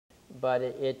but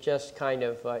it just kind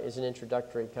of is an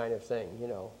introductory kind of thing, you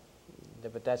know.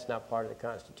 But that's not part of the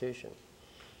Constitution.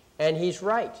 And he's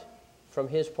right from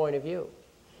his point of view,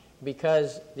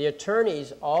 because the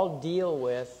attorneys all deal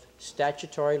with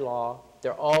statutory law.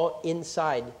 They're all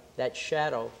inside that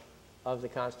shadow of the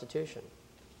Constitution.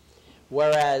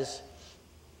 Whereas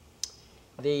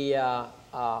the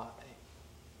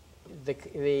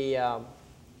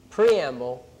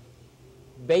preamble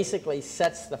basically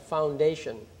sets the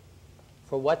foundation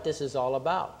for what this is all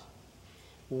about.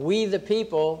 We, the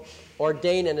people,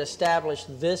 ordain and establish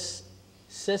this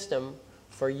system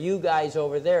for you guys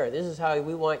over there. This is how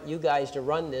we want you guys to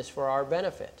run this for our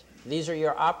benefit. These are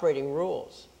your operating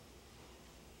rules.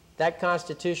 That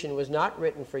Constitution was not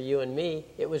written for you and me.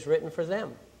 It was written for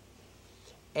them.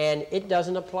 And it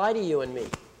doesn't apply to you and me.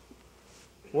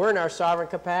 We're in our sovereign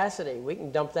capacity. We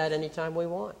can dump that anytime we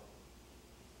want.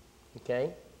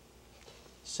 Okay?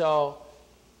 So,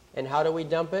 and how do we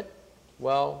dump it?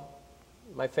 Well,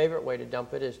 my favorite way to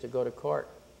dump it is to go to court,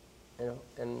 you know,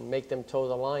 and make them toe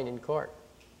the line in court.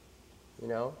 You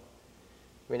know?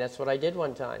 I mean, that's what I did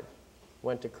one time.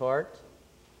 Went to court,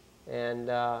 and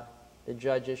the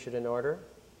judge issued an order.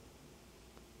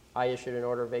 I issued an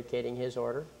order vacating his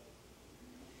order.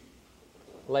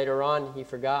 Later on, he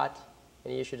forgot,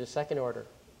 and he issued a second order.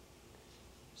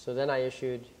 So then I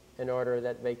issued an order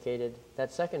that vacated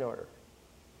that second order.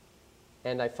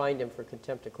 And I fined him for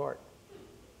contempt of court.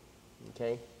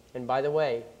 Okay? And by the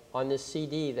way, on this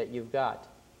CD that you've got,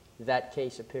 that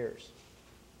case appears.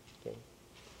 Okay?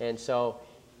 And so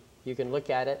you can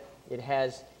look at it. It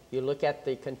has, you look at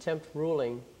the contempt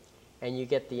ruling, and you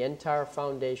get the entire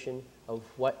foundation of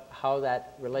how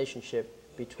that relationship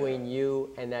between you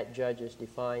and that judge is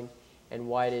defined, and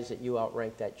why it is that you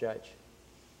outrank that judge.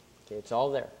 Okay, it's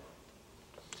all there.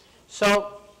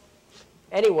 So,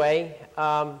 anyway,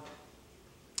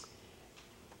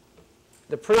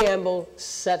 the preamble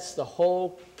sets the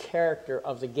whole character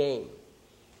of the game.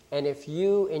 And if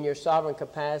you, in your sovereign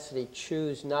capacity,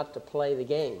 choose not to play the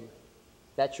game,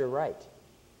 that's your right.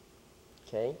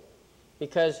 Okay?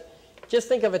 Because just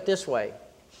think of it this way.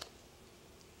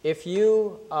 If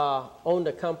you owned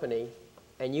a company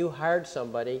and you hired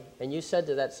somebody and you said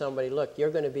to that somebody, look, you're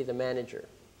going to be the manager.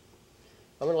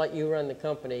 I'm going to let you run the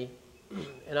company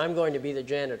and I'm going to be the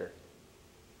janitor.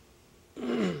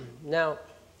 Now,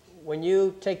 when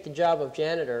you take the job of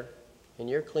janitor and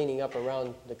you're cleaning up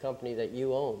around the company that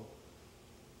you own,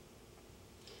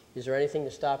 is there anything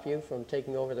to stop you from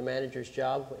taking over the manager's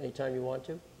job anytime you want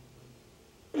to?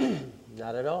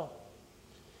 Not at all.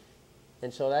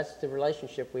 And so that's the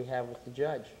relationship we have with the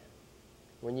judge.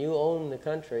 When you own the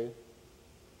country,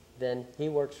 then he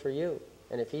works for you.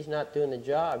 And if he's not doing the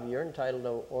job, you're entitled to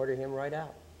order him right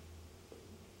out.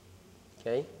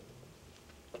 Okay?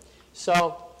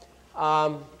 So,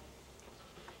 all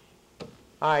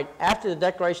right, after the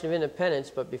Declaration of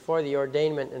Independence, but before the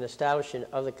ordainment and establishment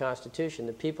of the Constitution,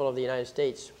 the people of the United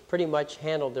States pretty much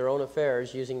handled their own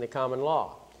affairs using the common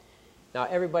law. Now,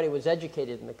 everybody was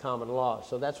educated in the common law,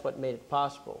 so that's what made it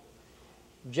possible.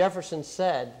 Jefferson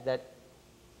said that,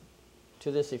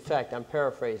 to this effect, I'm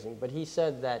paraphrasing, but he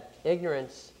said that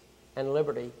ignorance and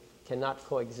liberty cannot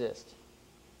coexist.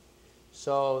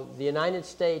 So the United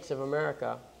States of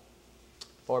America,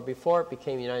 or before it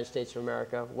became the United States of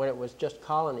America, when it was just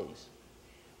colonies,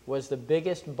 was the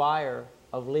biggest buyer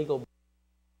of legal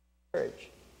marriage.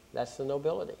 That's the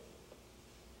nobility.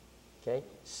 Okay?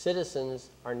 Citizens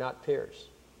are not peers.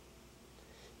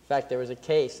 In fact, there was a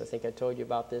case, I think I told you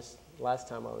about this last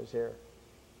time I was here.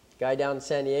 A guy down in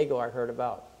San Diego I heard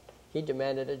about. He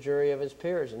demanded a jury of his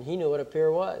peers, and he knew what a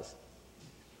peer was.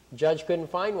 The judge couldn't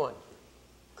find one.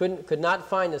 Could not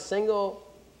find a single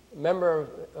member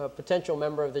of, potential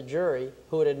member of the jury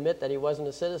who would admit that he wasn't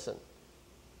a citizen.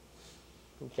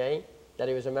 Okay? That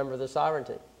he was a member of the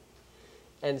sovereignty.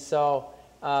 And so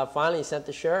finally he sent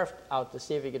the sheriff out to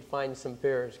see if he could find some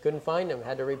peers. Couldn't find them,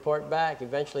 had to report back.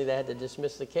 Eventually they had to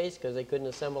dismiss the case because they couldn't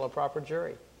assemble a proper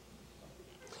jury.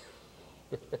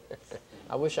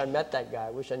 I wish I met that guy.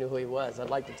 I wish I knew who he was.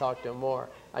 I'd like to talk to him more.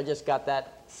 I just got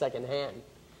that secondhand.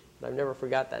 I've never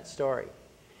forgot that story.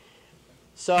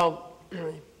 So,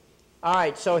 all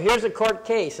right, so here's a court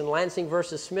case in Lansing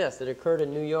versus Smith that occurred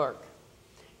in New York.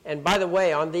 And by the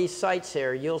way, on these sites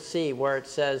here, you'll see where it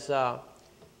says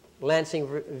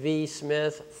Lansing v.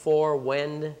 Smith for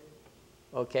Wend,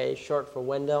 okay, short for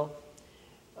Wendell.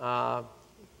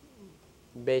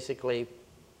 Basically,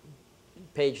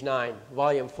 page 9,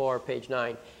 volume 4, page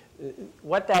 9.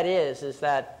 What that is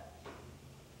that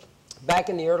back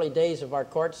in the early days of our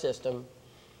court system,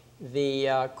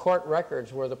 the court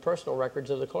records were the personal records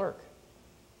of the clerk.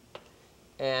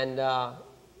 And a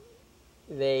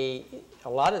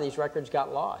lot of these records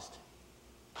got lost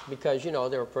because, you know,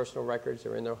 there were personal records, they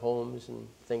were in their homes, and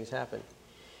things happened.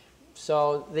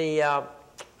 So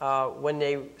when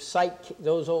they cite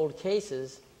those old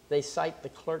cases, they cite the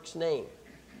clerk's name.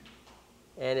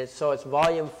 And so it's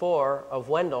volume 4 of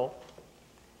Wendell,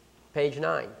 page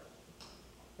 9.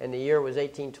 And the year was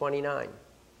 1829.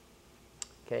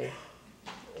 Okay?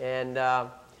 And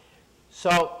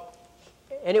so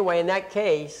anyway, in that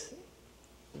case,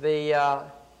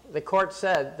 the court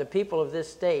said, the people of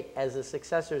this state, as the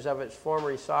successors of its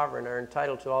former sovereign, are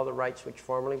entitled to all the rights which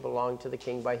formerly belonged to the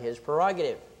king by his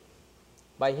prerogative.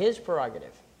 By his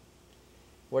prerogative.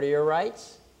 What are your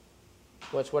rights?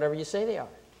 Well, it's whatever you say they are.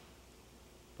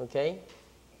 Okay?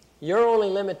 Your only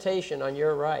limitation on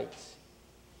your rights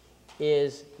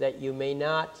is that you may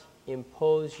not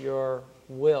impose your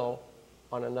will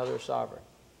on another sovereign.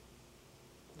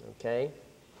 Okay?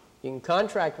 You can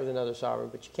contract with another sovereign,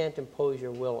 but you can't impose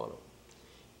your will on them.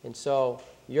 And so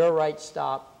your rights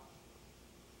stop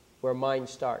where mine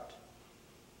start.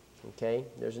 Okay?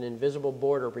 There's an invisible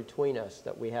border between us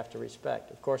that we have to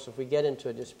respect. Of course, if we get into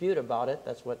a dispute about it,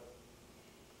 that's what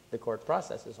the court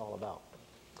process is all about.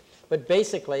 But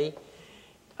basically,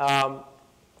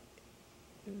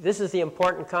 this is the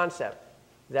important concept,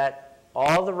 that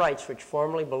all the rights which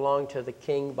formerly belonged to the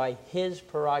king by his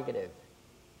prerogative,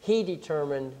 he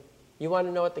determined. You want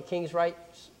to know what the king's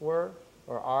rights were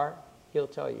or are? He'll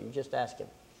tell you. You just ask him.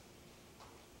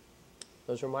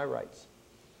 Those are my rights.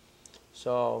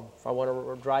 So if I want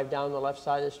to drive down the left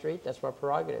side of the street, that's my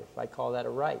prerogative. I call that a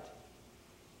right.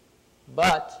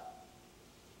 But,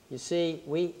 you see,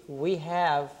 we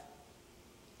have,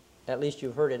 at least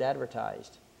you've heard it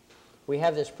advertised, we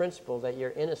have this principle that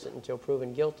you're innocent until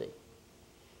proven guilty.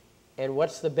 And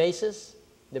what's the basis?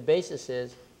 The basis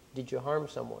is, did you harm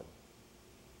someone?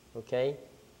 Okay?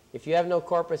 If you have no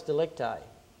corpus delicti,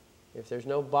 if there's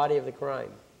no body of the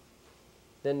crime,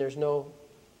 then there's no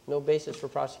basis for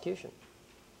prosecution.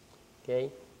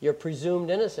 Okay? You're presumed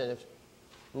innocent. If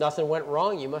nothing went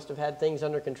wrong, you must have had things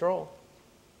under control.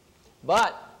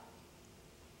 But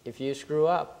if you screw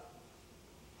up,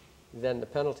 then the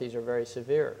penalties are very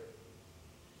severe.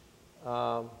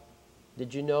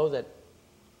 Did you know that,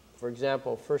 for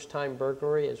example, first-time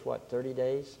burglary is what, 30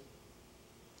 days?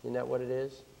 Isn't that what it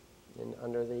is?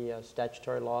 Under the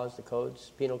statutory laws, the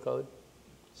codes, penal code?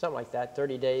 Something like that,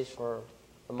 30 days for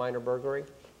a minor burglary.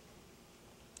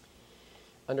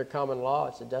 Under common law,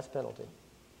 it's a death penalty.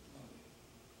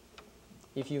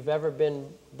 If you've ever been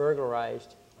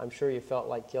burglarized, I'm sure you felt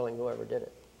like killing whoever did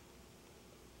it.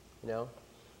 You know?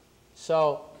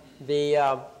 So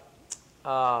the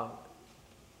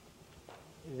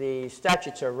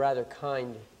statutes are rather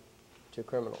kind to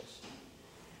criminals.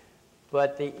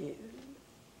 But the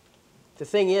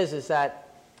thing is that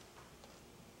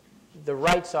the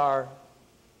rights are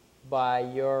by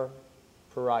your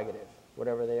prerogative,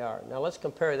 whatever they are. Now let's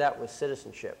compare that with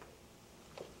citizenship.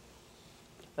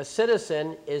 A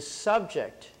citizen is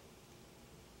subject,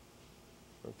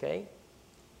 okay?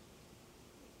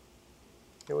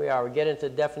 Here we are. We get into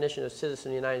the definition of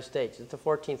citizen in the United States. It's the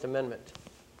 14th Amendment.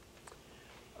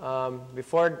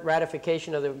 Before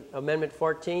ratification of the Amendment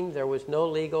 14, there was no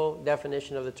legal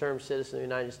definition of the term citizen of the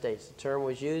United States. The term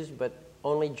was used, but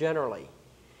only generally.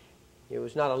 It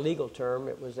was not a legal term.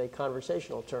 It was a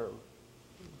conversational term.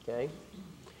 Okay?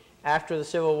 After the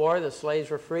Civil War, the slaves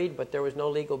were freed, but there was no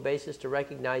legal basis to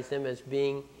recognize them as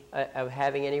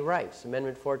having any rights.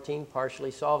 Amendment 14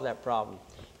 partially solved that problem.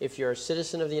 If you're a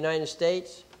citizen of the United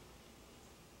States,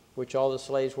 which all the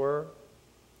slaves were,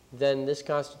 then this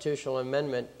constitutional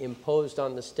amendment imposed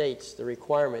on the states the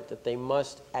requirement that they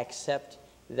must accept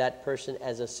that person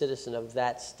as a citizen of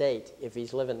that state if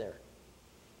he's living there.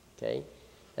 Okay?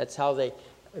 That's how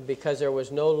because there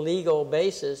was no legal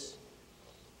basis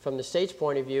from the state's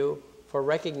point of view for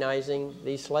recognizing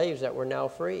these slaves that were now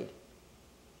freed,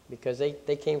 because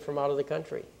they came from out of the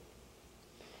country.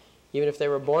 Even if they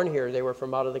were born here, they were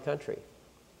from out of the country.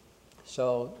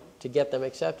 So to get them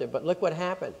accepted. But look what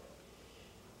happened.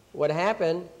 What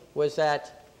happened was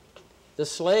that the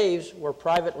slaves were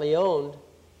privately owned,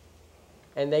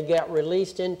 and they got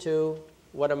released into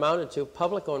what amounted to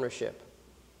public ownership.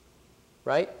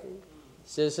 Right?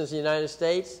 Citizens of the United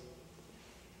States,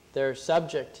 they're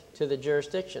subject to the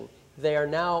jurisdiction. They are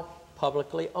now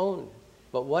publicly owned.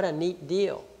 But what a neat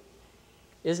deal.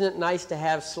 Isn't it nice to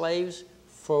have slaves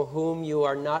for whom you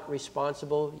are not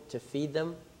responsible to feed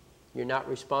them? You're not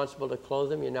responsible to clothe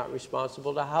them. You're not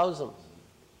responsible to house them.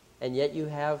 And yet you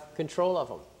have control of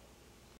them.